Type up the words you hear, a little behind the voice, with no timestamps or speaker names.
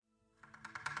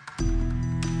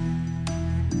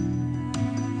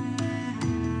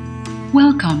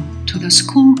Welcome to the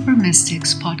School for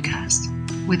Mystics podcast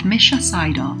with Misha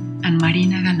Saidov and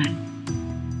Marina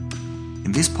Galan.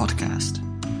 In this podcast,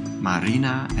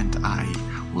 Marina and I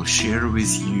will share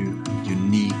with you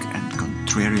unique and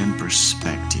contrarian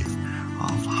perspective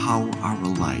of how our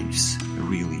lives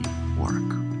really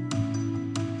work.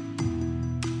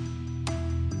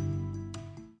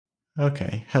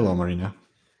 Okay, hello Marina.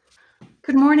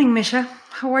 Good morning, Misha.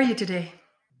 How are you today?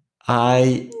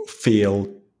 I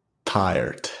feel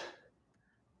tired.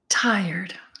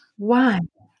 Tired. Why?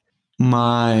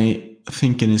 My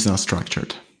thinking is not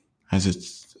structured, as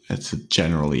it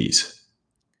generally is.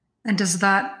 And does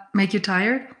that make you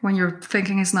tired when your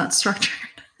thinking is not structured?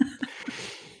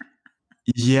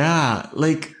 Yeah,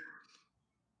 like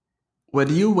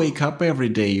when you wake up every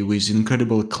day with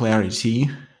incredible clarity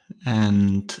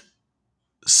and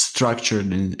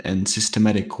structured and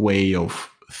systematic way of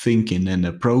thinking and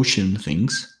approaching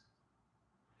things,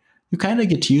 you kind of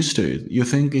get used to it. You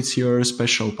think it's your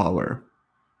special power.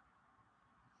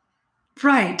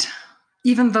 Right.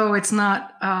 Even though it's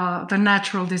not the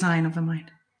natural design of the mind.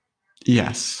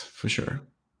 Yes, for sure.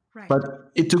 Right. But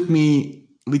it took me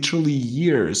literally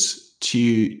years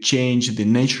to change the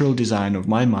natural design of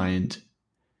my mind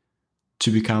to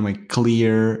become a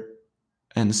clear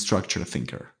and structured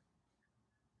thinker.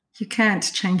 You can't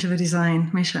change the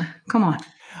design, Misha. Come on.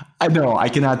 I know I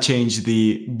cannot change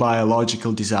the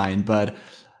biological design, but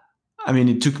I mean,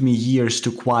 it took me years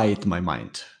to quiet my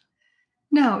mind.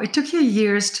 No, it took you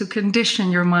years to condition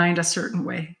your mind a certain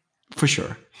way. For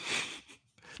sure.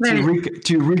 There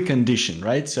To you recondition,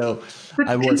 right? So But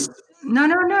I was... No.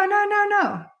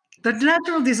 The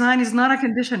natural design is not a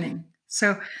conditioning.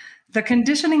 So the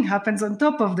conditioning happens on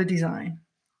top of the design.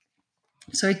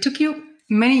 So it took you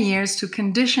many years to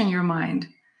condition your mind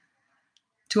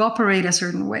to operate a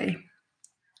certain way.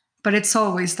 But it's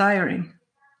always tiring.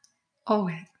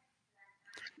 Always.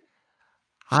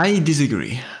 I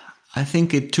disagree. I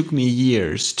think it took me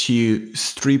years to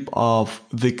strip off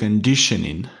the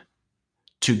conditioning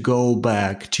to go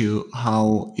back to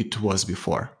how it was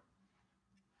before.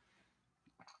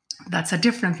 That's a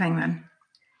different thing then.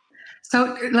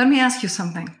 So let me ask you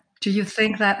something. Do you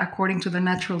think that according to the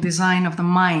natural design of the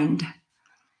mind,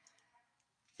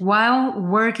 while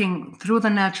working through the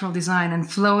natural design and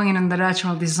flowing in the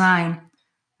natural design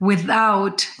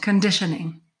without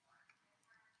conditioning,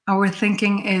 our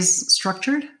thinking is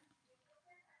structured?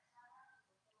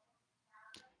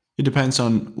 It depends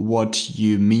on what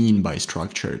you mean by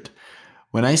structured.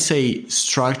 When I say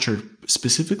structured,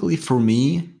 specifically for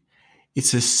me,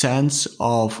 it's a sense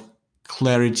of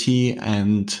clarity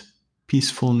and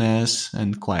peacefulness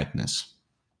and quietness.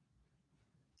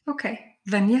 Okay,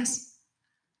 then yes.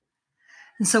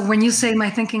 And so when you say my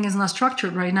thinking is not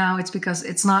structured right now, it's because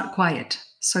it's not quiet.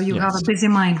 So you have a busy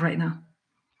mind right now.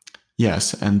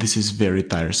 Yes, and this is very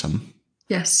tiresome.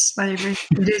 Yes, I agree.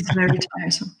 It is very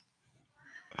tiresome.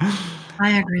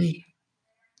 I agree.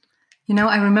 You know,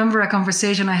 I remember a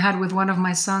conversation I had with one of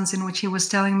my sons in which he was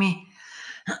telling me,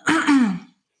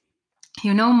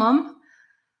 you know, Mom,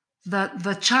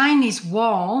 the Chinese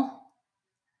wall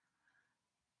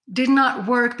did not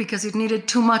work because it needed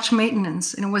too much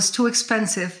maintenance and it was too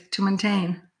expensive to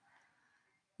maintain.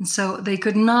 And so they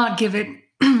could not give it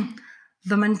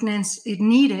the maintenance it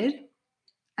needed.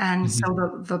 And so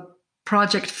the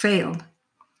project failed.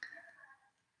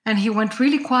 And he went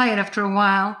really quiet after a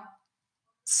while,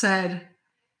 said,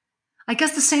 I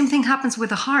guess the same thing happens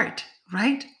with the heart,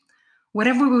 right?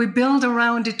 Whatever we build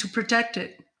around it to protect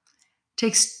it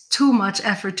takes too much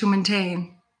effort to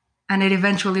maintain, and it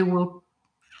eventually will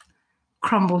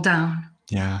crumble down.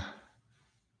 Yeah.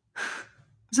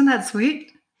 Isn't that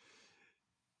sweet?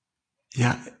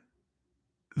 Yeah.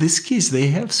 These kids, they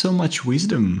have so much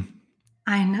wisdom.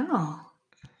 I know.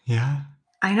 Yeah.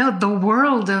 I know. The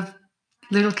world of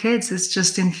little kids is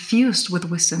just infused with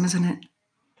wisdom, isn't it?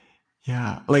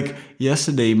 Yeah. Like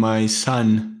yesterday, my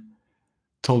son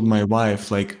told my wife,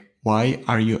 like, why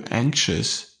are you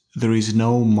anxious? There is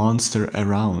no monster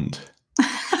around.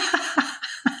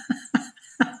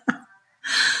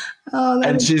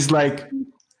 And she's like,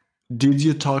 did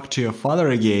you talk to your father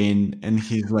again? And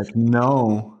he's like,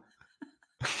 no.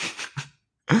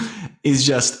 It's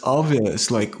just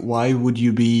obvious. Like, why would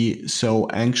you be so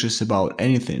anxious about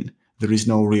anything? There is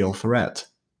no real threat.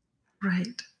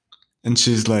 Right. And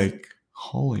she's like,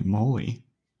 holy moly.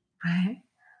 Right.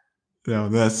 Yeah,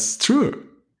 that's true.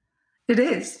 It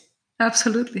is.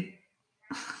 Absolutely.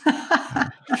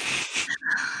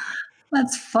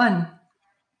 That's fun.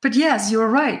 But yes, you're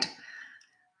right.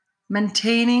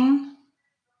 Maintaining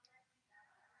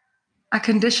a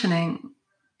conditioning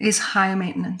is high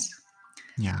maintenance.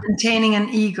 Yeah. Maintaining an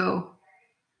ego,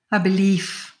 a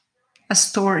belief, a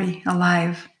story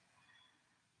alive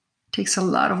takes a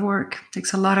lot of work,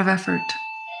 takes a lot of effort,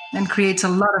 and creates a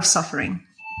lot of suffering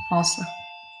also.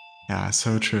 Yeah,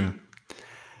 so true.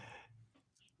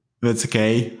 That's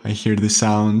okay. I hear the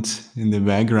sound in the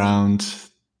background.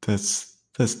 That's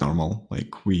normal.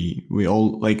 Like we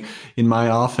all like in my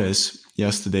office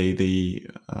yesterday.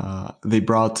 They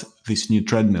brought this new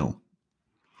treadmill,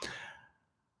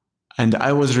 and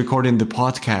I was recording the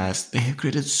podcast. They have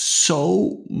created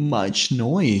so much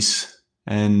noise,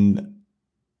 and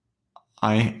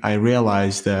I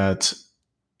realized that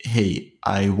hey,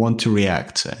 I want to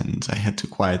react, and I had to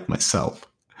quiet myself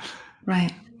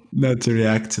Right. not to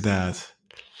react to that.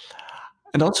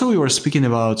 And also, we were speaking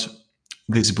about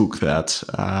this book that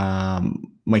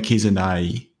my kids and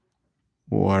I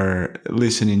were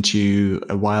listening to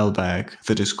a while back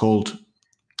that is called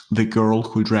The Girl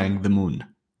Who Drank the Moon.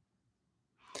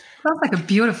 Sounds like a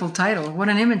beautiful title. What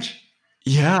an image.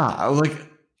 Yeah, like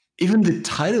even the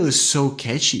title is so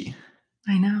catchy.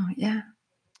 I know. Yeah.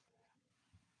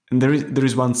 And there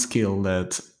is one skill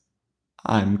that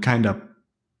I'm kind of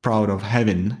proud of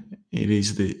having. It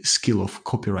is the skill of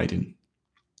copywriting.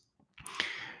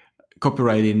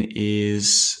 Copywriting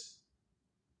is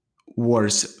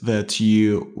words that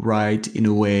you write in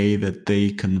a way that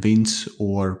they convince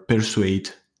or persuade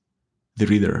the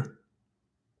reader.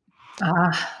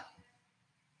 Ah,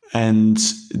 And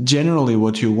generally,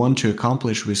 what you want to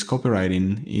accomplish with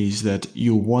copywriting is that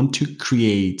you want to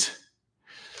create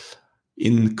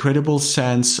incredible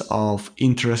sense of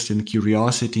interest and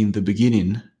curiosity in the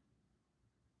beginning,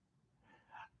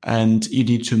 and you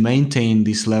need to maintain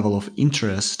this level of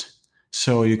interest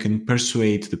so you can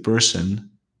persuade the person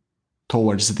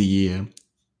towards the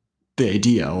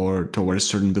idea or towards a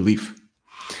certain belief.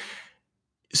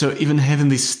 So even having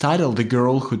this title, The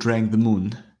Girl Who Drank the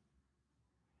Moon,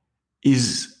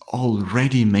 is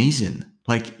already amazing.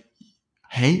 Like,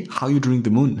 hey, how you drink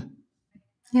the moon?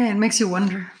 yeah. It makes you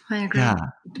wonder. I agree. Yeah.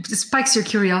 It spikes your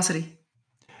curiosity.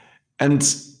 And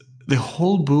the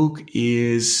whole book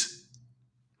it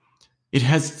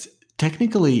has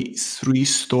technically three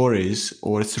stories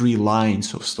or three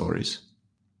lines of stories.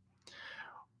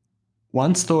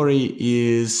 One story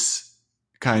is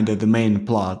kind of the main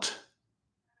plot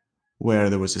where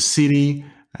there was a city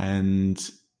and,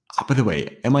 by the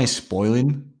way, am I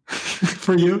spoiling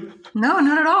for you? No,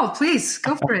 not at all. Please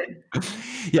go for it.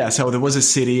 Yeah, so there was a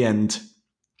city, and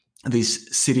this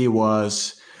city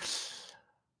was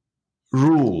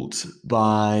ruled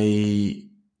by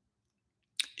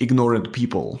ignorant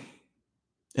people.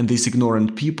 And these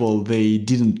ignorant people, they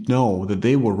didn't know that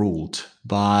they were ruled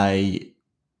by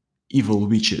evil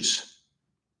witches.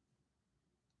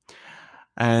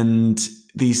 And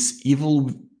these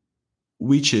evil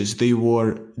witches, they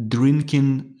were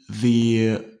drinking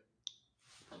the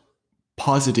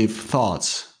positive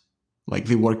thoughts. Like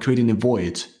they were creating a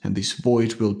void, and this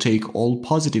void will take all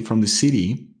positive from the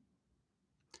city.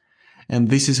 And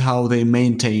this is how they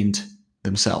maintained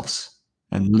themselves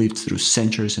and lived through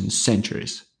centuries and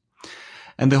centuries.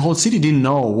 And the whole city didn't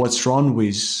know what's wrong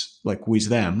with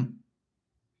them.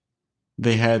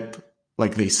 They had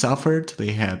they suffered,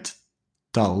 they had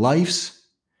dull lives,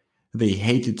 they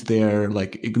hated their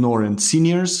ignorant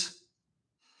seniors,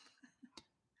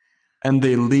 and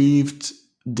they lived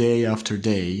day after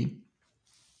day.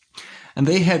 And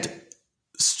they had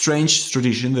strange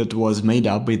tradition that was made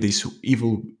up by this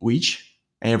evil witch.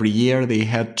 Every year they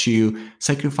had to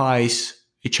sacrifice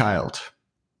a child.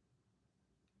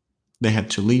 They had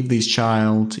to leave this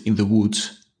child in the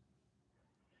woods.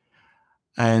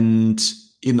 And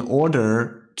in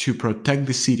order to protect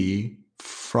the city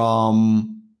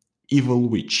from evil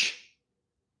witch.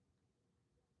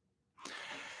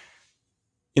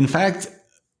 In fact,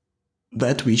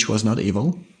 that witch was not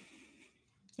evil.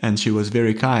 And she was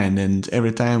very kind. And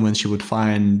every time when she would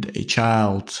find a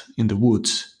child in the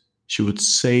woods, she would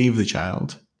save the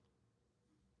child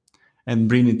and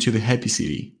bring it to the happy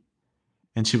city.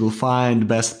 And she will find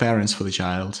best parents for the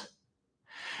child.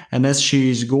 And as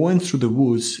she is going through the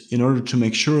woods in order to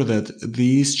make sure that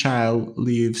this child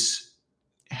lives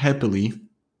happily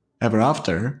ever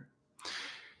after,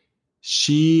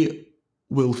 she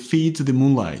will feed the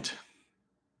moonlight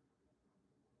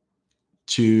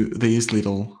to this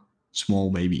little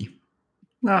small baby.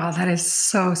 Oh, that is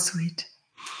so sweet.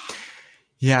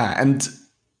 Yeah, and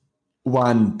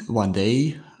one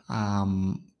day,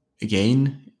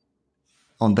 again,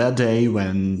 on that day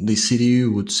when the city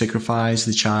would sacrifice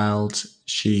the child,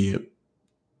 she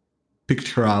picked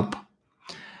her up.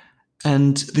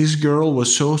 And this girl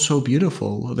was so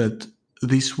beautiful that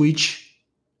this witch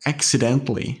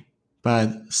accidentally,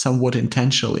 but somewhat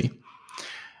intentionally,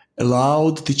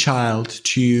 allowed the child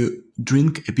to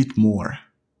drink a bit more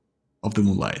of the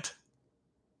moonlight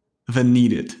than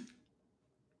needed.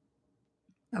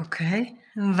 Okay.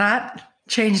 And that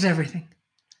changed everything.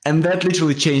 And that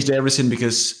literally changed everything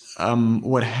because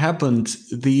what happened,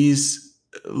 this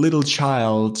little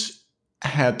child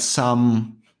had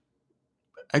some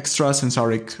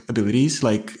extrasensoric abilities.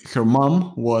 Like her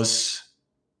mom was,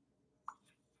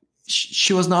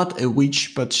 she was not a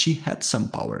witch, but she had some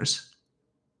powers.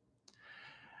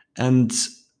 And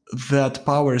that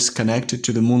powers connected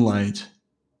to the moonlight.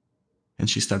 And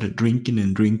she started drinking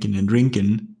and drinking and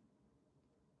drinking.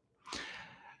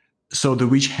 So the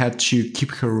witch had to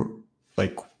keep her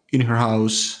like in her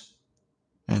house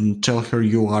and tell her,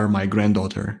 "You are my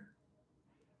granddaughter."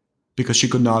 Because she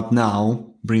could not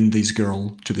now bring this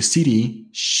girl to the city,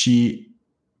 she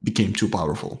became too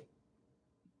powerful.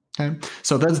 Okay,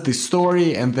 so that's the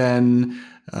story, and then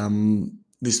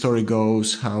the story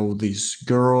goes how this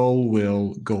girl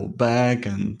will go back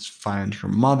and find her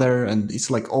mother, and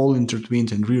it's like all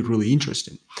intertwined and really, really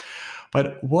interesting.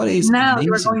 But what is Now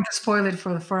you are amazing? going to spoil it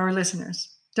for our listeners.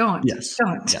 Don't. Yes,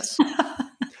 Don't. yes,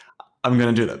 I'm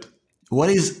gonna do that. What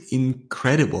is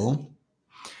incredible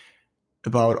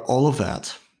about all of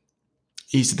that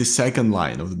is the second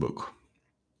line of the book.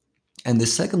 And the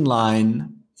second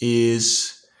line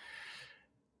is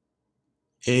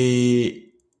a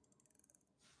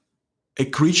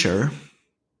creature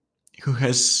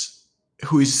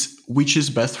who is witch's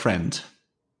best friend,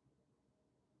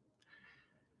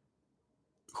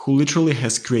 who literally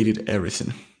has created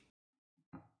everything.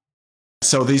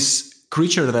 So this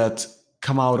creature that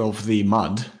come out of the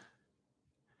mud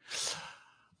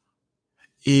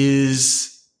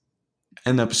is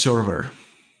an observer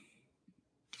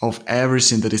of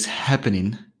everything that is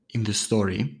happening in the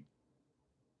story.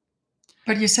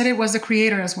 But you said it was the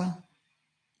creator as well.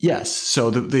 Yes, so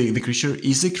the creature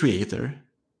is the creator,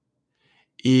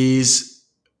 is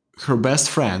her best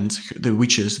friend,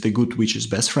 the good witch's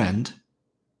best friend,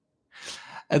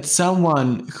 and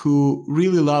someone who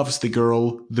really loves the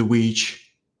girl, the witch,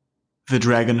 the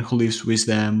dragon who lives with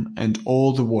them, and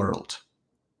all the world.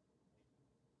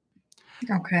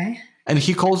 Okay. And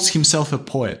he calls himself a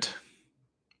poet.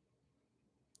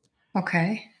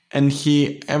 Okay. And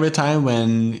he, every time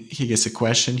when he gets a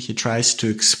question, he tries to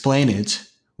explain it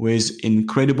with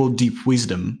incredible deep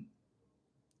wisdom.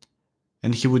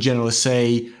 And he would generally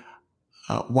say,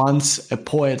 once a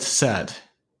poet said,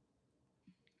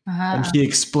 and he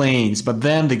explains, but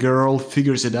then the girl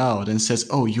figures it out and says,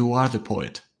 "Oh, you are the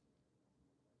poet."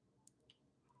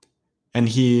 And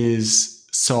he is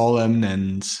solemn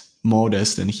and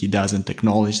modest, and he doesn't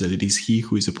acknowledge that it is he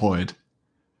who is a poet.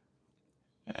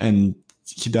 And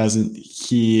he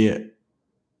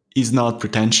is not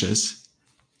pretentious.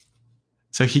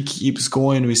 So he keeps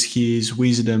going with his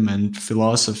wisdom and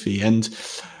philosophy, and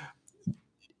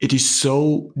it is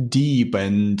so deep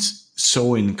and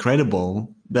so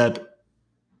incredible that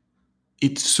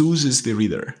it soothes the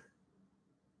reader.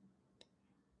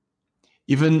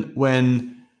 Even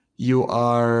when you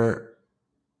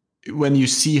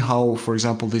see how, for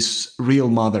example, this real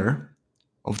mother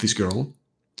of this girl,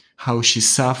 how she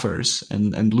suffers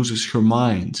and loses her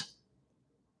mind,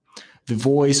 the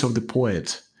voice of the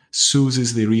poet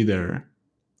soothes the reader,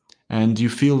 and you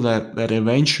feel that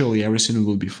eventually everything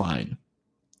will be fine.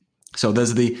 So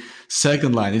that's the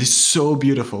second line. It is so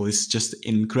beautiful. It's just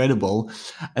incredible.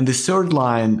 And the third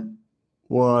line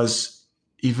was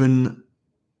even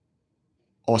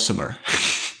awesomer.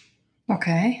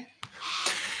 Okay.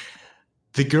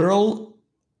 The girl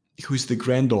who is the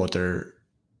granddaughter,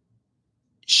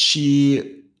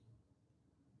 she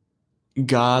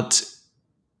got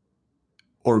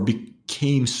or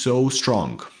became so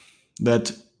strong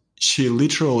that she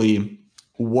literally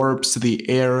warps the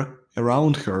air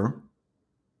around her,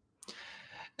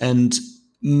 and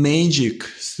magic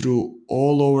through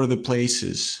all over the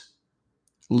places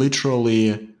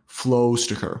literally flows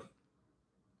to her.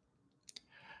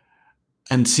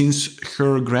 And since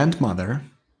her grandmother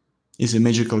is a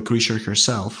magical creature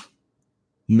herself,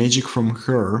 magic from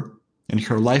her and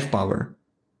her life power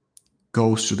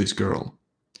goes to this girl.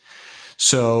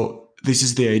 So this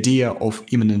is the idea of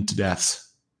imminent death.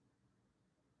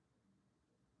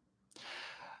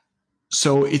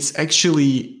 So it's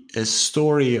actually a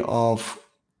story of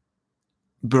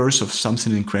birth of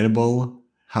something incredible,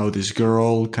 how this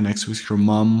girl connects with her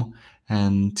mom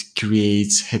and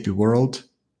creates happy world,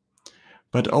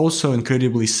 but also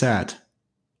incredibly sad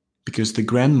because the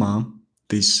grandma,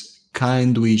 this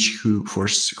kind witch who for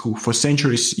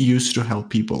centuries used to help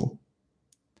people,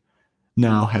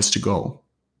 now has to go.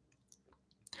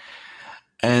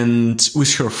 And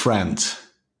with her friend,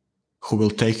 who will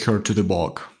take her to the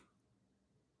bog.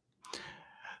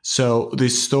 So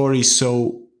this story is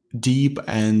so deep,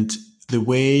 and the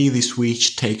way this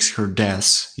witch takes her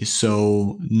death is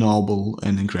so noble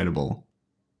and incredible.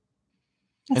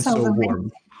 That And sounds so amazing.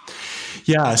 warm.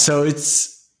 Yeah, so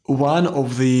it's one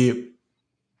of the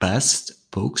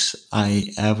best books I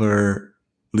ever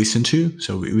listened to.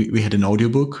 So we had an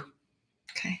audiobook,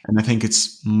 Okay. and I think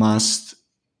it's must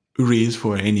read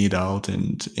for any adult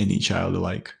and any child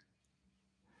alike.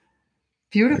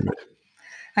 Beautiful.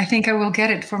 I think I will get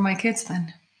it for my kids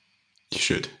then. You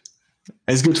should.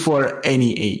 It's good for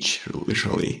any age,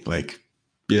 literally. Like,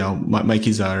 my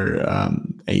kids are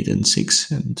 8 and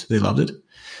 6, and they loved it.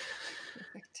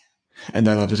 Perfect. And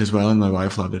I loved it as well, and my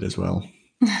wife loved it as well.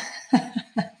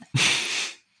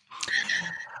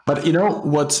 But you know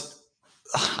what?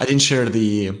 I didn't share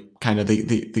the kind of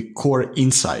the core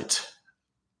insight.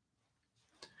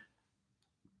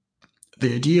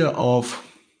 The idea of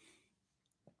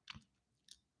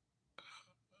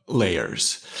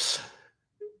layers.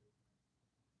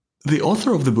 The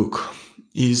author of the book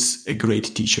is a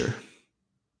great teacher.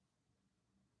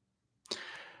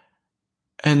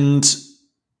 And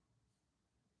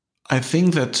I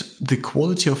think that the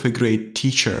quality of a great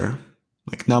teacher,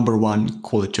 like number one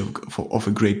quality of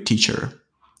a great teacher,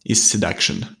 is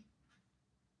seduction.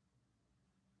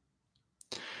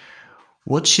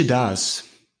 What she does,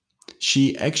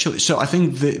 she actually, so I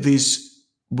think this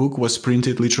book was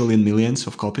printed literally in millions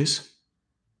of copies.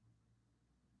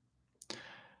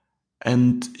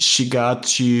 And she got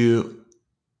to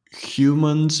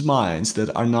humans' minds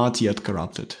that are not yet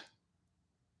corrupted.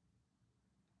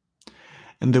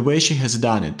 And the way she has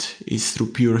done it is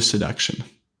through pure seduction,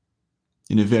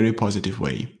 in a very positive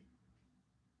way.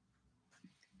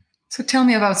 So tell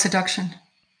me about seduction.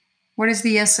 What is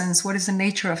the essence? What is the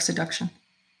nature of seduction?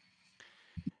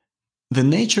 The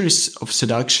nature of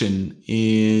seduction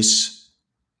is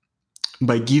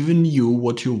by giving you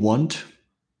what you want,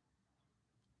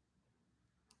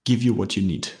 give you what you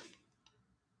need.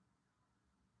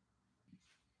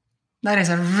 That is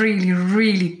a really,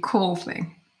 really cool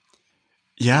thing.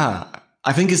 Yeah,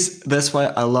 I think that's why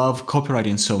I love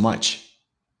copywriting so much.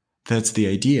 That's the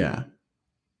idea.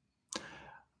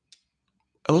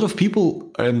 A lot of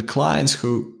people and clients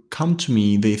who come to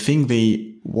me, they think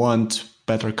they want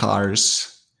better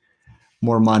cars,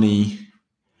 more money,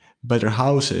 better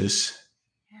houses,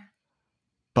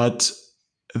 but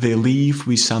they leave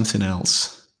with something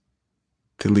else.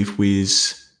 They live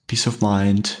with peace of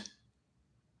mind,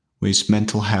 with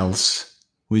mental health,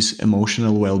 with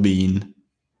emotional well-being,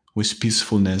 with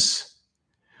peacefulness,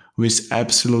 with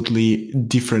absolutely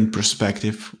different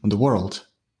perspective on the world.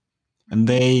 And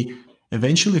they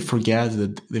eventually forget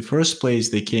that the first place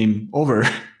they came over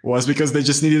was because they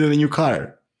just needed a new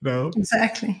car. No?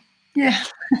 Exactly. Yeah.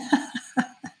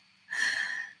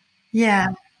 Yeah.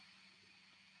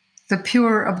 The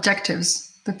pure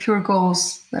objectives, the pure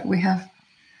goals that we have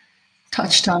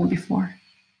touched on before.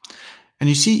 And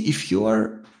you see, if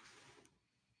you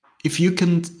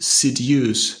can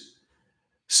seduce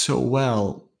so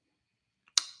well,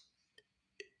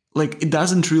 like, it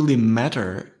doesn't really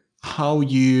matter how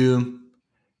you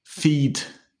feed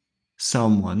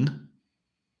someone,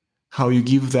 how you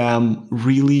give them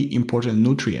really important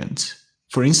nutrients.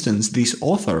 For instance, this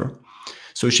author,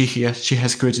 so she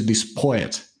has created this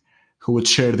poet who would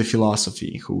share the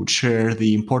philosophy, who would share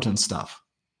the important stuff.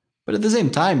 But at the same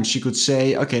time, she could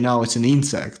say, okay, now it's an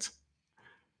insect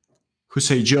who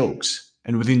say jokes,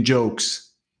 and within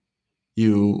jokes,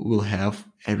 you will have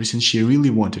everything she really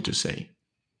wanted to say.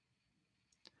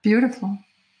 Beautiful.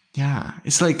 Yeah,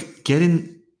 it's like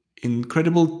getting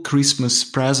incredible Christmas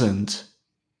present,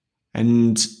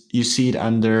 and you see it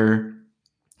under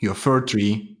your fir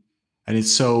tree, and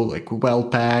it's so like well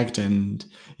packed and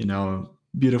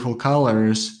beautiful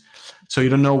colors. So you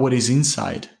don't know what is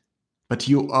inside, but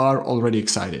you are already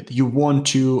excited. You want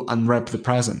to unwrap the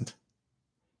present.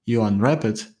 You unwrap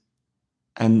it,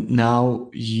 and now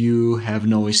you have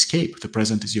no escape. The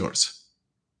present is yours.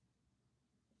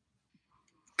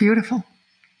 Beautiful.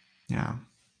 Yeah.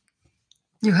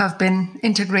 You have been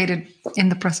integrated in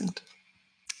the present.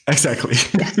 Exactly.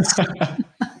 Yes.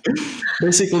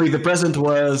 Basically, the present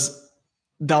was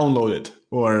downloaded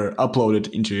or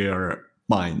uploaded into your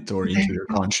mind or There into you your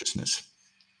go. consciousness.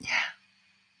 Yeah.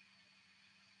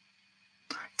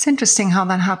 It's interesting how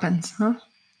that happens, huh?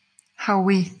 How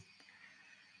we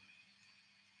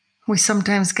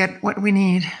sometimes get what we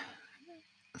need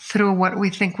through what we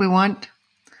think we want,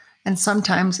 and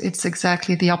sometimes it's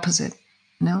exactly the opposite.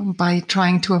 by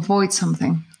trying to avoid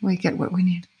something, we get what we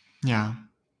need. Yeah.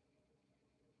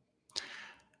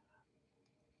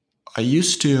 I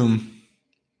used to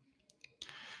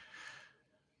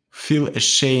feel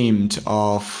ashamed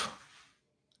of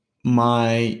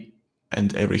my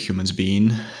and every human's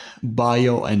being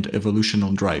bio and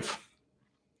evolutional drive.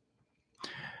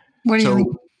 What do you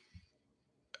mean? So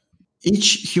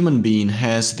each human being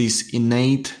has this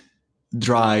innate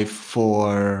drive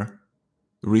for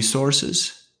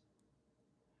resources.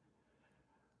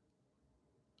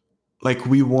 Like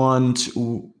we want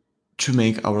to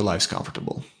make our lives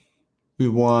comfortable. We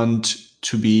want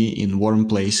to be in warm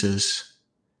places.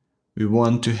 We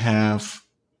want to have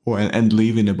and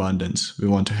live in abundance. We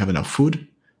want to have enough food.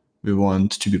 We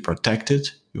want to be protected.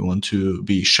 We want to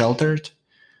be sheltered.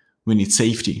 We need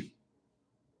safety.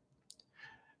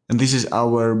 And this is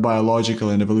our biological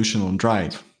and evolutional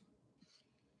drive.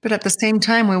 But at the same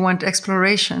time, we want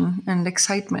exploration and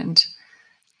excitement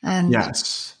and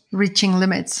Yes. reaching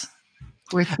limits.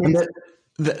 And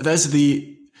that's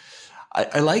the...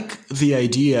 I like the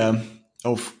idea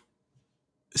of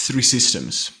three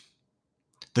systems.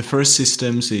 The first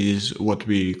systems is what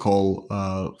we call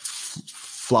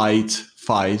flight,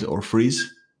 fight, or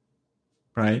freeze,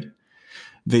 right?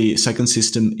 The second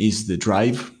system is the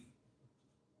drive.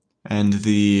 And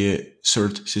the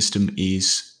third system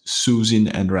is soothing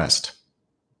and rest.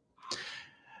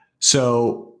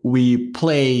 So we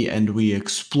play and we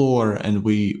explore and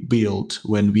we build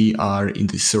when we are in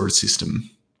the third system.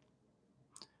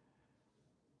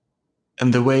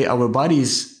 And the way our body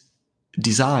is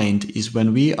designed is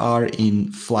when we are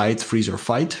in flight, freeze, or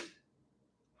fight,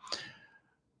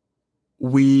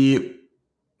 the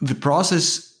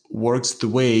process works the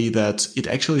way that it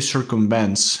actually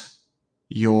circumvents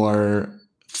your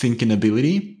thinking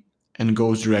ability and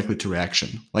goes directly to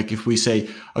reaction. Like if we say,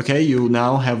 okay, you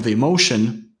now have the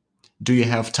emotion, do you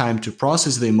have time to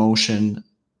process the emotion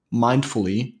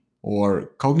mindfully or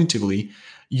cognitively?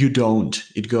 You don't.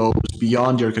 It goes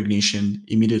beyond your cognition,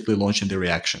 immediately launching the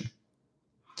reaction.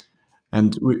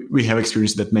 And we have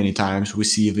experienced that many times. We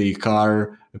see the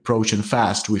car approaching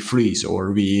fast, we freeze,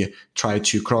 or we try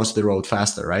to cross the road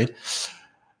faster, right?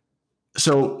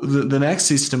 So the next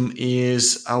system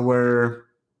is our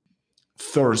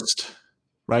thirst,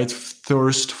 right?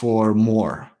 Thirst for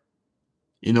more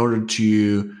in order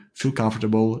to feel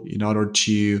comfortable, in order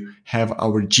to have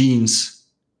our genes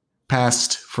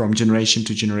passed from generation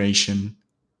to generation,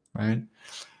 right?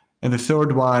 And the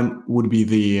third one would be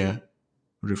the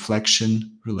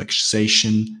reflection,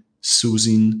 relaxation,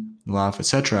 soothing, love,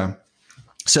 etc.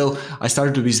 So I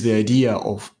started with the idea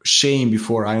of shame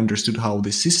before I understood how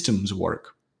the systems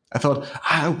work. I thought,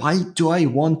 why do I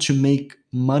want to make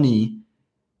money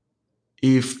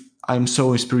if I'm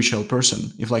so a spiritual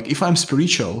person? If I'm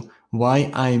spiritual,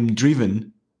 why I'm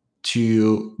driven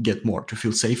to get more, to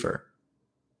feel safer?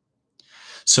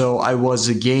 So I was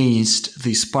against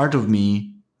this part of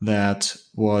me that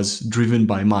was driven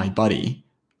by my body.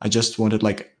 I just wanted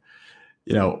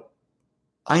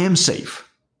I am safe,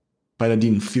 but I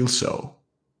didn't feel so.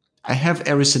 I have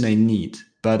everything I need,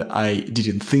 but I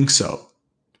didn't think so,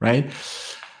 right?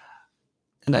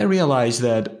 And I realized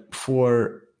that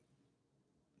for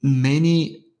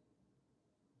many,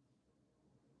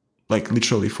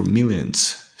 literally for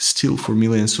millions, still for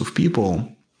millions of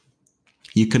people,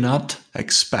 you cannot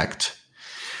expect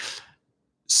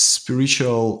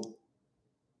spiritual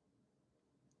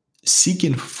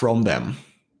seeking from them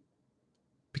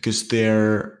because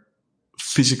their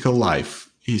physical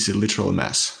life is a literal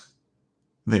mess.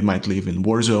 They might live in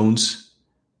war zones.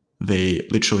 They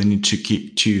literally need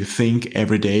to think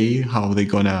every day how they're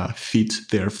gonna feed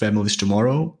their families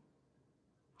tomorrow.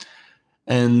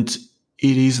 And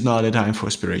it is not a time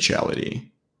for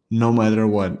spirituality. No matter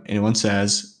what anyone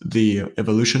says, the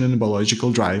evolution and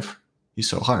biological drive is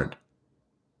so hard.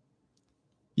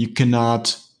 You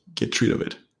cannot get rid of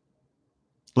it.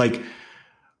 Like,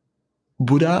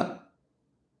 Buddha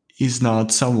is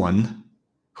not someone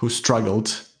who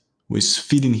struggled with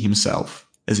feeding himself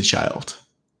as a child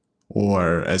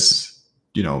or as,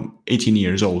 18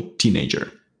 years old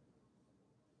teenager.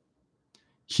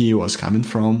 He was coming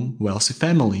from a wealthy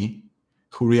family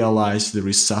who realized there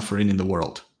is suffering in the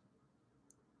world.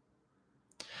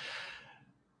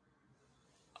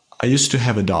 I used to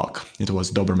have a dog. It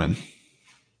was Doberman.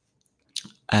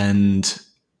 And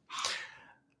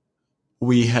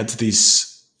we had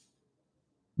this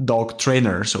dog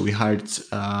trainer. So we hired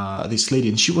this lady,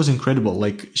 and she was incredible.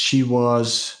 She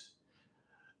was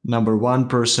number one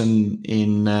person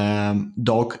in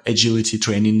dog agility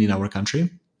training in our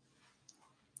country.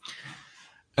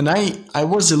 And I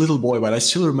was a little boy, but I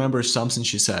still remember something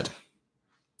she said.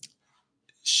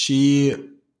 She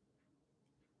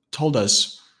told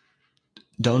us,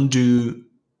 don't do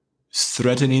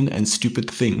threatening and stupid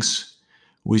things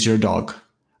with your dog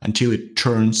until it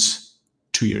turns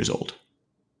 2 years old.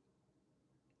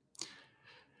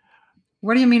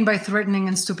 What do you mean by threatening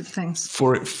and stupid things?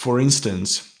 For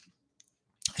instance,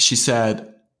 she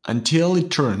said, until it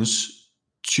turns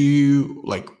to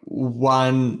like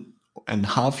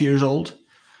 1.5 years old,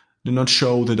 do not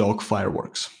show the dog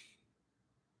fireworks.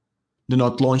 Do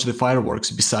not launch the fireworks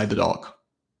beside the dog.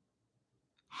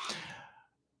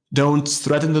 Don't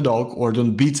threaten the dog or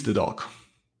don't beat the dog,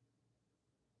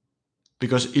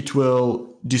 because it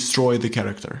will destroy the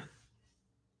character.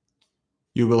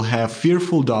 You will have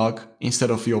fearful dog instead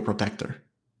of your protector.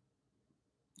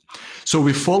 So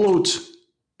we followed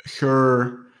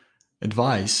her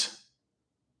advice,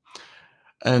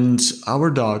 and our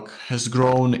dog has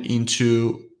grown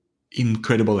into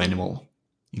incredible animal,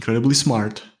 incredibly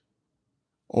smart,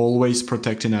 always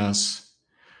protecting us,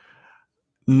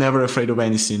 never afraid of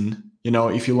anything. You know,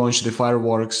 if you launch the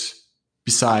fireworks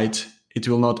beside, it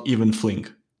will not even fling.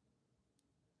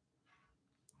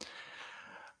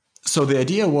 So the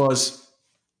idea was,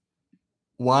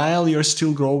 while you're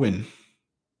still growing,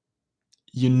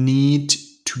 you need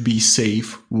to be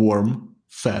safe, warm,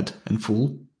 fed, and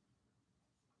full.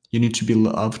 You need to be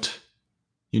loved.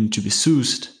 You need to be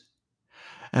soothed.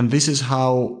 And this is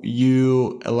how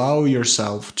you allow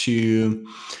yourself to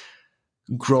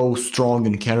grow strong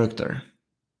in character.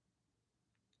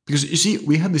 Because you see,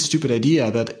 we had this stupid idea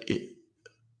that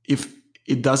if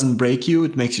it doesn't break you,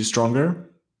 it makes you stronger,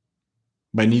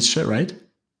 by Nietzsche, right?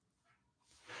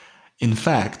 In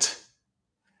fact,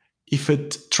 if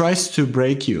it tries to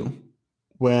break you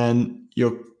when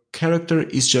your character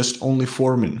is just only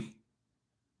forming,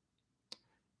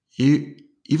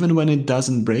 even when it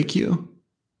doesn't break you,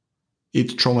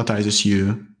 it traumatizes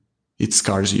you, it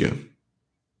scars you.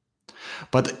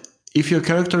 But if your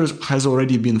character has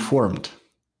already been formed,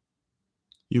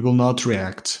 you will not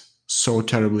react so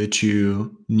terribly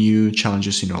to new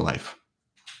challenges in your life.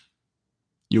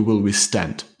 You will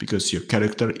withstand because your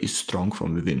character is strong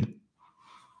from within.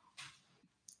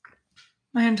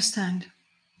 I understand.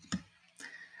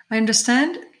 I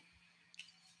understand,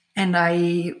 and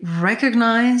I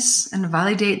recognize and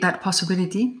validate that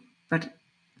possibility, but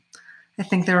I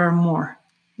think there are more.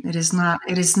 It is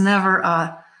never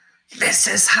a this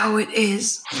is how it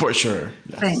is For sure.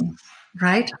 Yes. thing,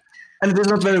 right? And it is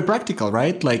not very practical,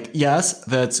 right? Like, yes,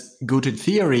 that's good in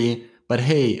theory, but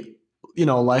hey,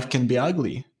 life can be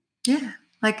ugly. Yeah.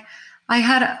 Like we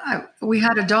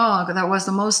had a dog that was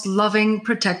the most loving,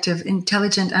 protective,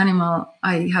 intelligent animal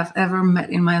I have ever met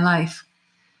in my life.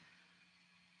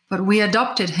 But we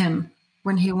adopted him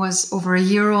when he was over a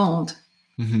year old.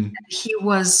 Mm-hmm.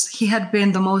 He had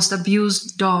been the most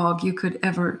abused dog you could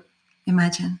ever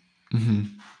imagine. Mm-hmm.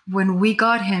 When we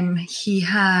got him, he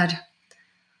had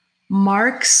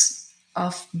marks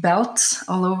of belts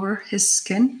all over his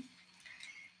skin.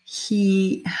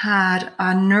 He had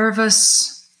a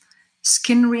nervous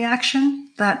skin reaction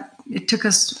that it took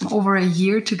us over a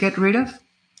year to get rid of.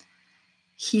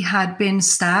 He had been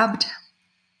stabbed.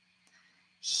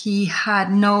 He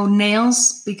had no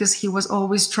nails because he was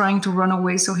always trying to run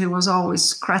away, so he was always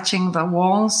scratching the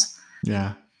walls.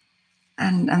 Yeah.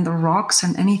 And the rocks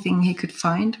and anything he could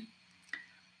find.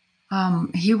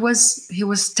 He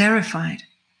was terrified.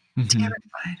 Mm-hmm.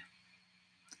 Terrified.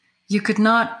 You could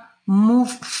not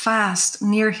move fast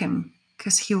near him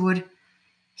because he would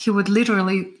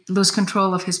literally lose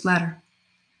control of his bladder.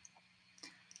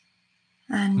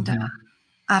 And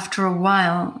after a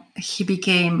while, he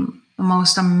became the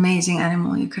most amazing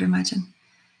animal you could imagine.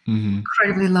 Mm-hmm.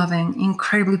 Incredibly loving,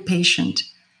 incredibly patient,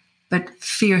 but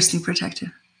fiercely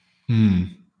protective.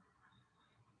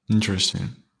 Interesting.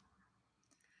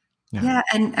 Yeah,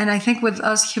 and I think with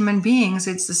us human beings,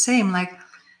 it's the same. Like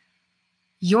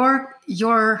your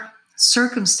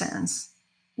circumstance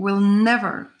will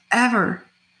never, ever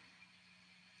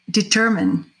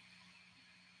determine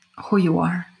who you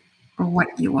are or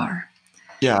what you are.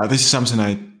 Yeah, this is something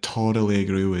I totally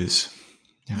agree with.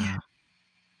 Yeah.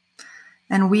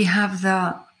 And we have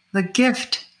the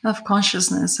gift of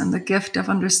consciousness and the gift of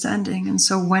understanding. And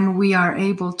so when we are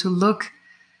able to look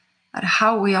at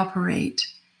how we operate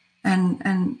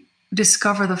and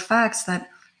discover the facts that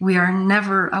we are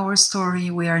never our story,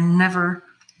 we are never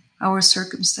our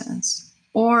circumstance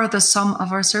or the sum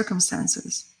of our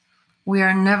circumstances. We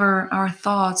are never our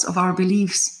thoughts of our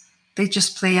beliefs. They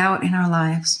just play out in our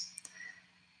lives.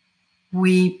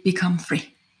 We become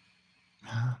free.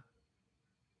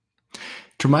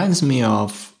 It reminds me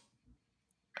of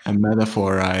a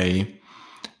metaphor I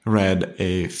read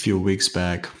a few weeks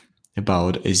back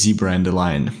about a zebra and a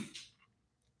lion.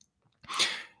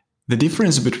 The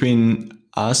difference between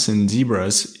us and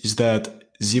zebras is that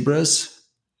zebras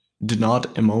do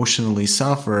not emotionally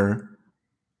suffer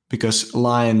because a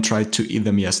lion tried to eat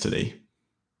them yesterday.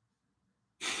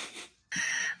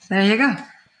 There you go.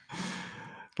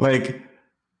 Like,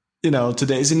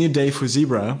 today is a new day for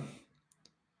zebra.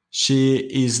 She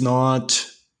is not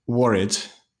worried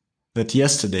that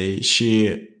yesterday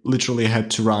she literally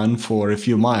had to run for a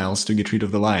few miles to get rid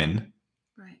of the lion.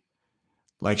 Right.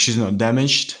 Like, she's not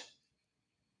damaged.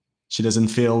 She doesn't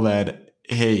feel that,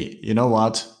 hey, you know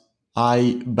what?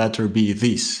 I better be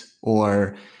this.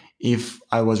 Or if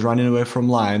I was running away from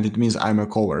lion, it means I'm a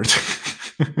coward.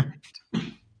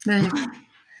 There you go.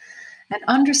 And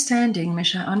understanding,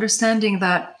 Misha, understanding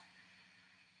that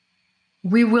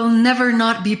we will never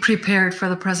not be prepared for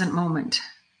the present moment,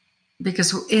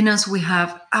 because in us we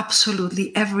have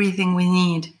absolutely everything we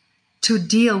need to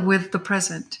deal with the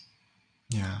present.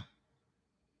 Yeah.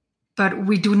 But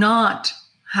we do not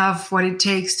have what it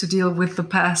takes to deal with the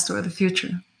past or the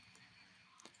future.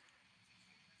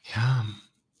 Yeah.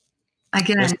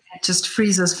 Again, Yes. it just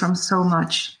frees us from so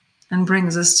much and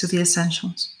brings us to the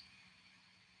essentials.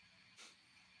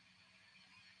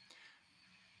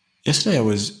 Yesterday I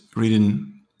was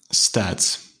reading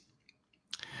stats.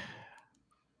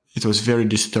 It was very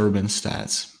disturbing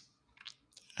stats.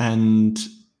 And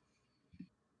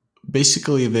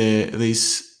basically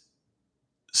these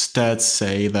stats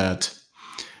say that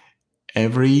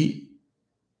every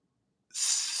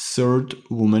third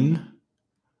woman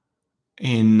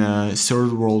in a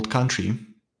third world country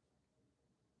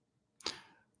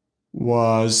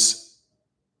was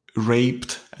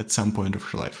raped at some point of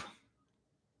her life.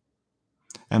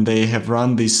 And they have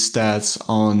run these stats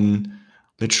on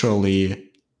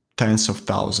literally tens of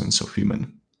thousands of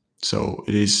women. So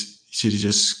it is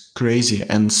just crazy.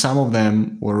 And some of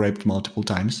them were raped multiple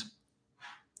times.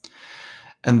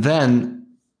 And then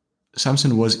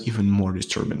something was even more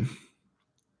disturbing.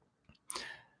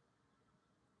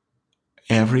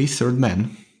 Every third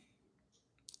man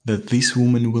that this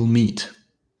woman will meet,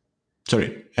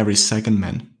 every second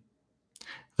man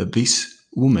that this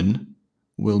woman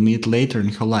will meet later in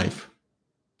her life,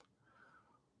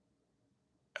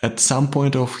 at some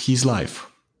point of his life,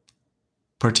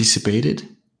 participated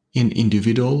in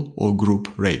individual or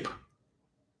group rape.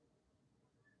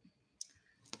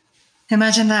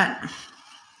 Imagine that.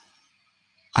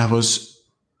 I was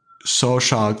so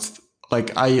shocked.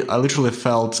 Like, I literally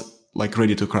felt like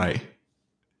ready to cry,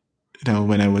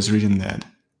 when I was reading that.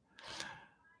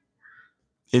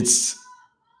 It's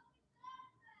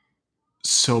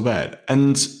so bad.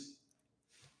 And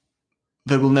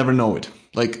they will never know it.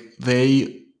 Like,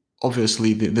 they,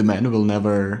 obviously, the men will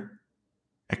never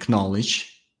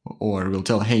acknowledge or will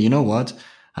tell, hey, you know what?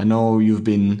 I know you've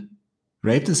been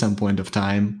raped at some point of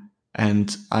time,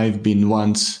 and I've been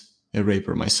once a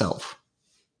raper myself.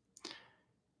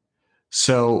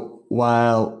 So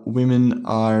while women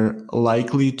are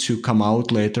likely to come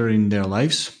out later in their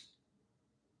lives,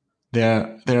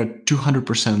 they're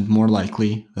 200% more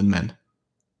likely than men.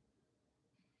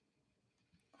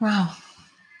 Wow.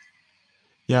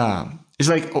 Yeah. It's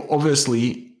like,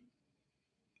 obviously,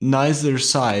 neither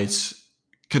sides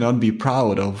cannot be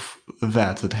proud of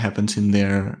that happens in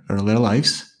their earlier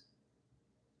lives.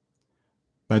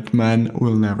 But men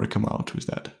will never come out with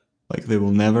that. Like, they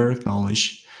will never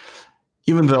acknowledge,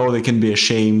 even though they can be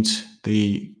ashamed,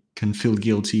 they can feel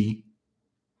guilty.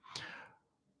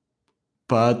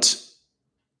 But,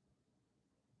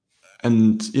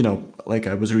 and, like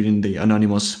I was reading the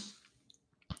anonymous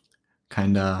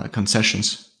kind of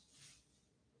concessions.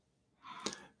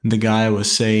 The guy was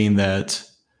saying that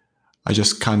I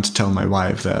just can't tell my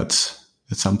wife that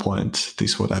at some point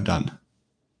this is what I've done.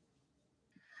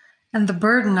 And the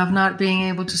burden of not being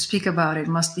able to speak about it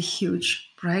must be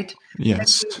huge, right?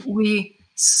 Yes. We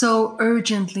so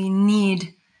urgently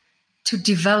need to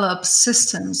develop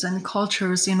systems and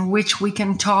cultures in which we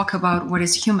can talk about what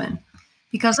is human.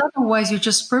 Because otherwise, you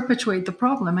just perpetuate the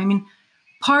problem. I mean,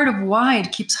 part of why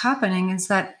it keeps happening is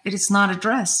that it is not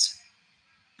addressed.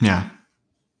 Yeah.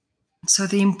 So,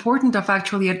 the importance of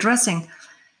actually addressing,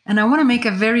 and I want to make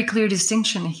a very clear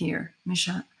distinction here,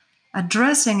 Misha.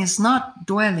 Addressing is not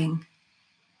dwelling.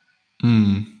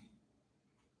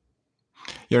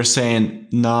 You're saying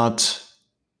not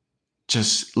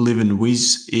just living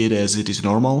with it as it is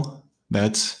normal?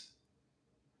 That's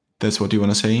what you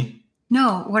want to say?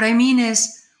 No, what I mean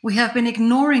is we have been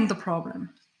ignoring the problem.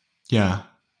 Yeah.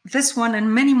 This one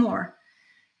and many more.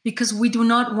 because we do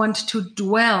not want to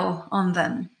dwell on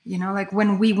them. Like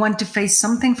when we want to face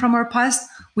something from our past,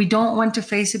 we don't want to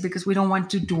face it because we don't want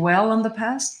to dwell on the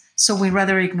past. So we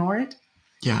rather ignore it.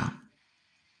 Yeah.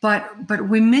 But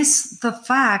we miss the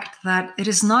fact that it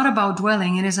is not about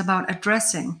dwelling, it is about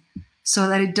addressing, so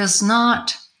that it does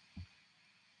not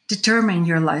determine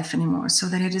your life anymore, so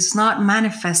that it is not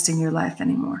manifesting your life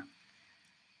anymore.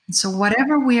 And so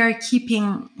whatever we are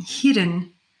keeping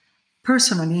hidden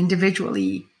personally,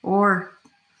 individually, or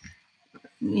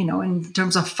in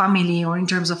terms of family, or in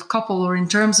terms of couple, or in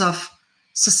terms of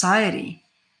society,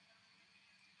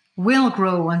 will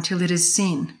grow until it is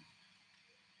seen.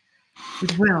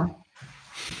 It will.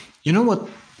 You know what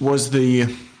was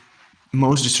the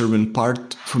most disturbing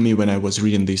part for me when I was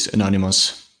reading these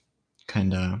anonymous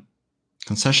kind of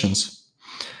concessions?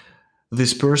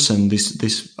 This person,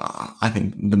 this I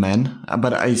think the man,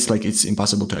 but it's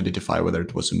impossible to identify whether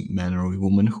it was a man or a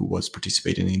woman who was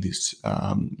participating in this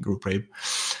group rape.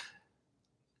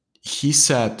 He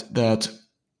said that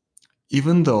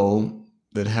even though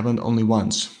that happened only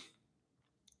once,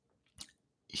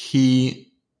 he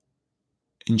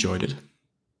enjoyed it.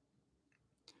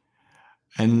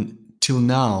 And till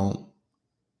now,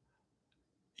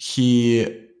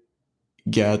 he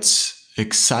gets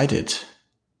excited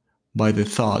by the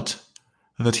thought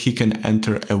that he can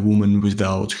enter a woman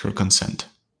without her consent.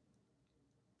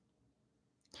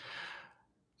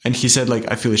 And he said,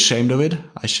 I feel ashamed of it.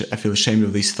 I feel ashamed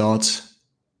of these thoughts,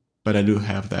 but I do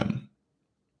have them.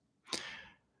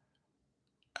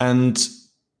 And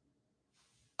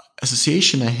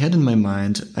association I had in my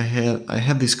mind, I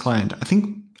had this client. I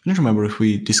don't remember if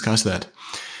we discussed that.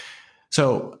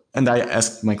 So, and I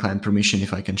asked my client permission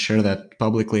if I can share that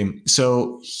publicly.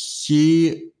 So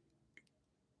he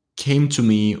came to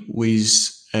me with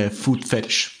a food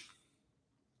fetish.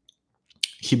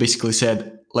 He basically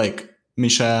said,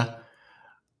 Misha,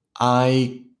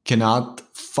 I cannot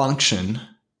function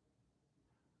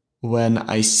when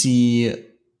I see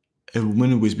a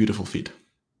woman with beautiful feet.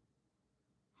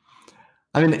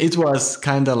 I mean, it was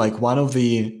kind of like one of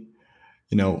the,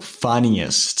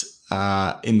 funniest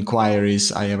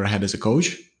inquiries I ever had as a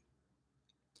coach.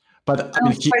 But I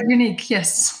mean, quite unique,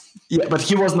 yes. Yeah, but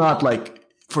he was not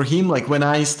for him, when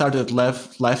I started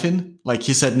laughing,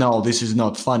 he said, no, this is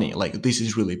not funny. This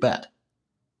is really bad.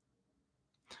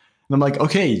 And I'm like,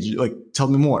 okay, tell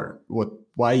me more.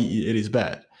 Why it is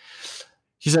bad?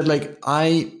 He said,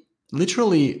 I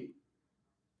literally,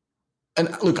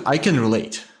 and look, I can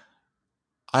relate.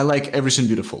 I like everything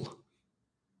beautiful.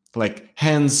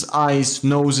 Hands, eyes,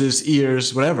 noses,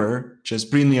 ears, whatever. Just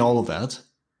bring me all of that.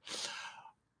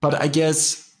 But I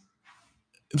guess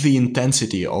the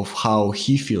intensity of how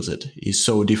he feels it is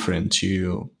so different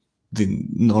to the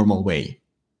normal way.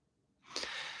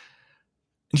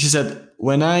 And she said,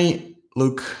 when I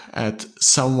look at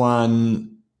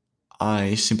someone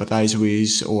I sympathize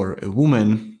with or a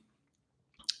woman,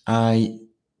 I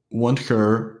want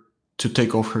her to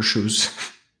take off her shoes.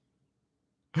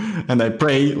 And I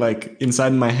pray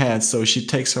inside my head, so she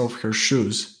takes off her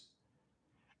shoes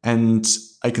and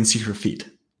I can see her feet.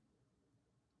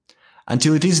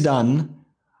 Until it is done,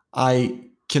 I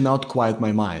cannot quiet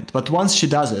my mind. But once she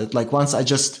does it, once I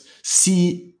just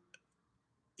see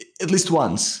at least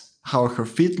once how her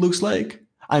feet looks like,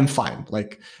 I'm fine.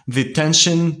 The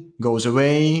tension goes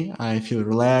away, I feel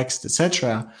relaxed,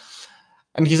 etc.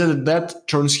 And he said that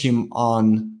turns him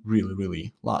on really,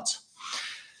 really lots.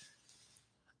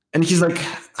 And he's like,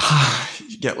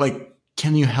 yeah,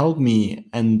 can you help me?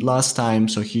 And last time,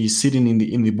 so he's sitting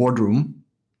in the boardroom.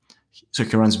 So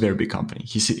he runs a very big company.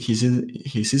 He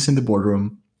sits in the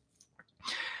boardroom,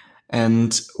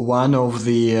 and one of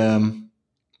the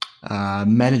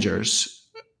managers,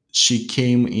 she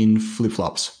came in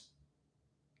flip-flops.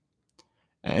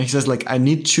 And he says, I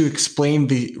need to explain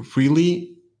the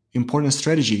really important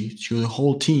strategy to the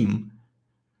whole team.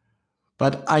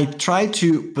 But I tried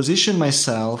to position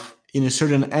myself in a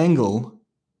certain angle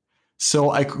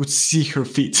so I could see her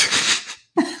feet.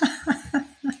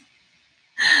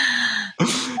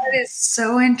 That is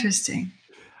so interesting.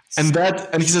 And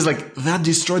he says, that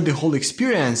destroyed the whole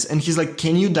experience. And he's like,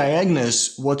 can you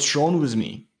diagnose what's wrong with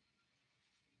me?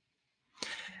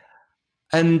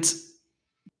 And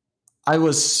I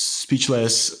was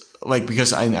speechless,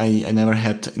 because I never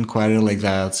had inquiry like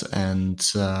that. And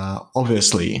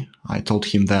obviously, I told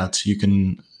him that you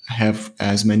can have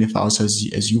as many thoughts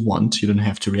as you want. You don't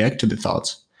have to react to the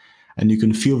thoughts. And you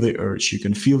can feel the urge, you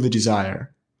can feel the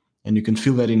desire. And you can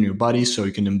feel that in your body, so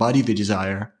you can embody the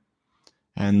desire.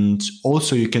 And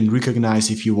also you can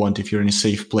recognize if you're in a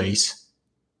safe place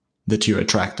that you're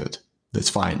attracted. That's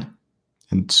fine.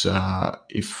 And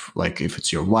if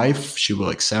it's your wife, she will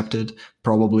accept it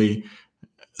probably.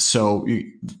 So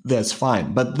that's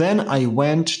fine. But then I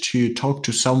went to talk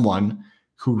to someone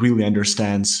who really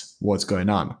understands what's going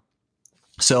on.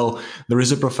 So there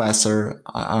is a professor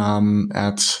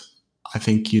at, I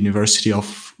think, University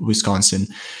of Wisconsin,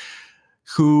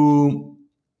 who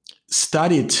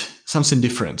studied something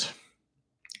different.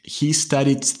 He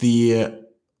studied the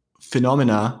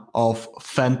phenomena of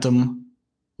phantom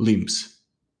limbs.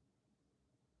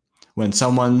 When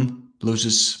someone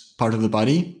loses part of the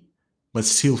body, but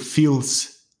still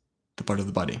feels the part of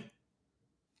the body.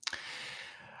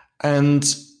 And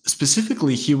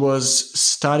specifically, he was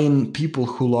studying people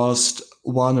who lost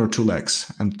one or two legs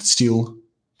and still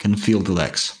can feel the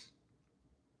legs.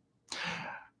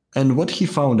 And what he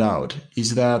found out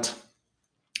is that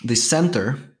the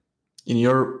center in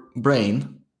your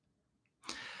brain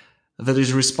that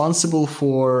is responsible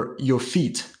for your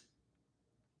feet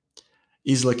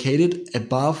is located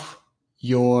above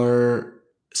your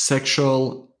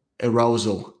sexual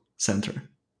arousal center.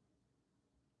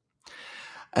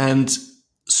 And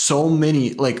so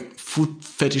many, like, foot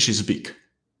fetish is big.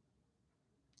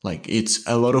 Like, it's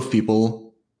a lot of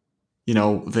people,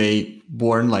 they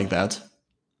born like that.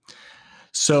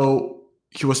 So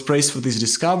he was praised for this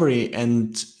discovery,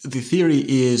 and the theory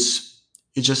is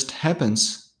it just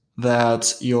happens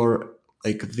that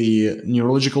the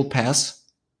neurological path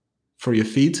for your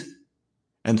feet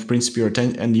and in principle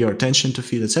your attention to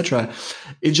feet, etc.,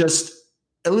 it's just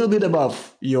a little bit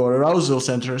above your arousal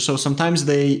center. So sometimes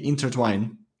they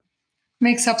intertwine.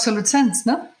 Makes absolute sense,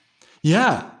 no?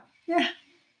 Yeah. Yeah.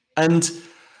 And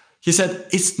he said,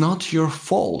 it's not your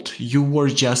fault. You were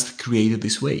just created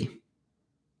this way.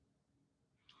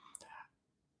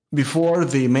 Before,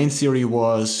 the main theory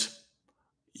was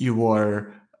you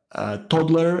were a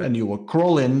toddler and you were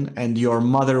crawling and your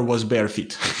mother was bare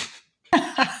feet.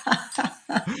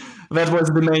 That was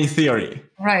the main theory.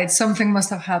 Right. Something must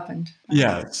have happened.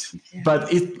 Yes. Yeah.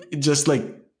 But it just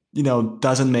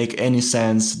doesn't make any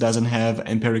sense, doesn't have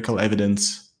empirical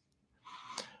evidence.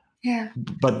 Yeah.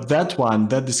 But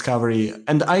that discovery,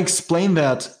 and I explained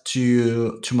that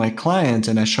to my client,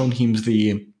 and I showed him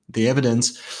the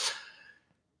evidence,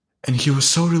 and he was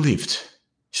so relieved.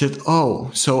 He said,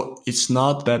 "Oh, so it's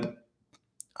not that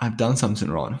I've done something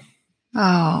wrong."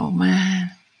 Oh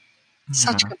man,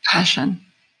 such Yeah. compassion.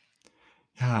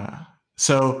 Yeah.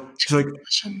 So he's like,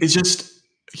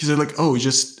 he said like, oh, it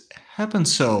just happened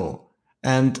so,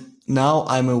 and now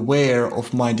I'm aware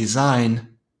of my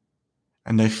design,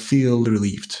 and I feel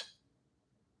relieved.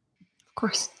 Of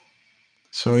course.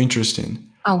 So interesting.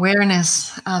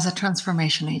 Awareness as a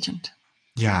transformation agent.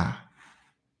 Yeah.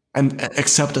 And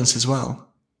acceptance as well.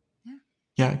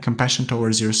 Yeah, compassion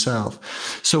towards yourself.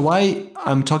 So why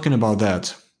I'm talking about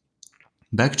that,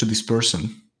 back to this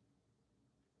person,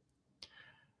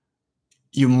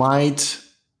 you might,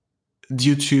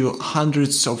 due to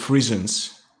hundreds of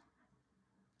reasons,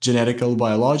 genetical,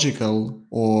 biological,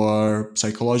 or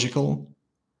psychological,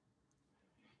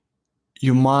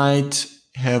 you might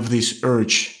have this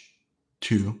urge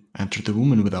to enter the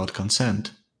womb without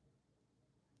consent.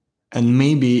 And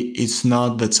maybe it's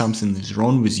not that something is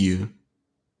wrong with you,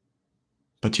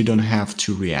 but you don't have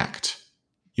to react.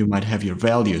 You might have your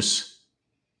values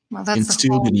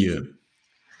instilled in you.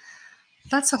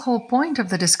 That's the whole point of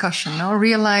the discussion, no?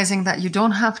 Realizing that you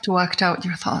don't have to act out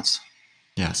your thoughts.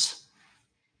 Yes.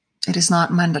 It is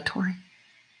not mandatory.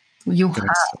 You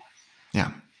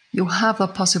have a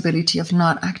possibility of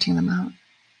not acting them out.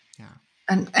 Yeah.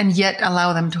 And yet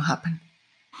allow them to happen.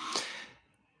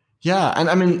 Yeah, and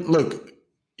I mean, look,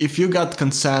 if you got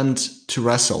consent to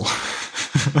wrestle,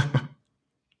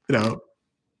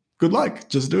 good luck,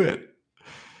 just do it.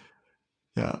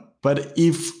 Yeah. But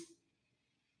if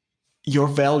your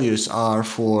values are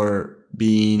for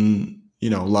being,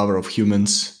 lover of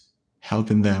humans,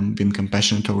 helping them, being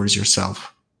compassionate towards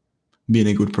yourself, being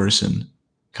a good person,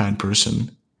 kind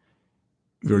person,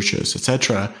 virtuous,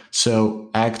 etc.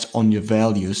 So act on your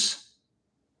values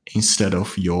instead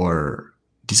of your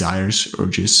desires,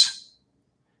 urges,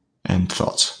 and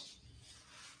thoughts.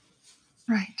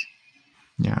 Right.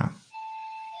 Yeah.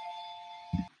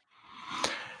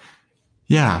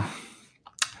 Yeah.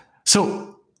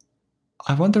 So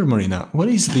I wonder, Marina, what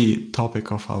is the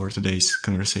topic of our today's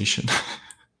conversation?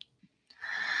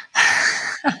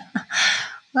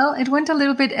 Well, it went a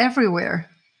little bit everywhere.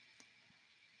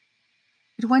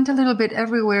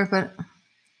 But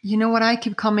you know what I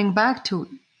keep coming back to,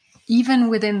 even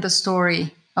within the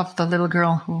story of the little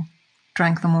girl who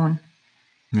drank the moon,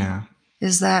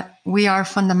 is that we are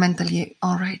fundamentally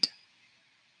all right.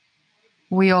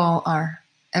 We all are.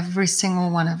 every single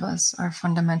one of us are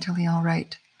fundamentally all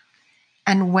right.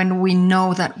 And when we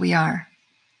know that we are,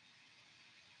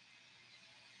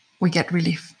 we get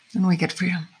relief and we get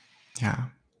freedom. Yeah.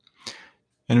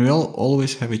 And we all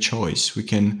always have a choice. We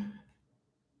can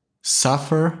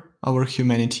suffer our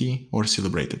humanity or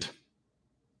celebrate it.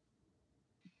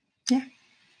 Yeah.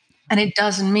 And it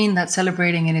doesn't mean that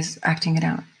celebrating it is acting it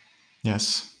out.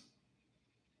 Yes.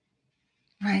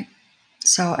 Right.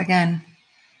 So again,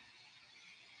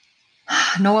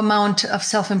 no amount of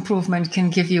self-improvement can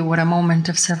give you what a moment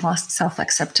of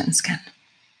self-acceptance can.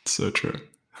 So true.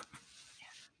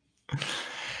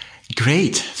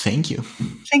 Great. Thank you.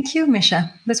 Thank you,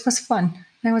 Misha. This was fun.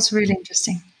 That was really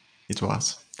interesting. It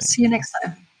was. See you next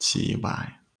time. See you.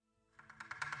 Bye.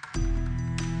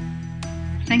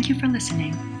 Thank you for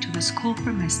listening to the School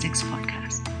for Mystics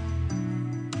podcast.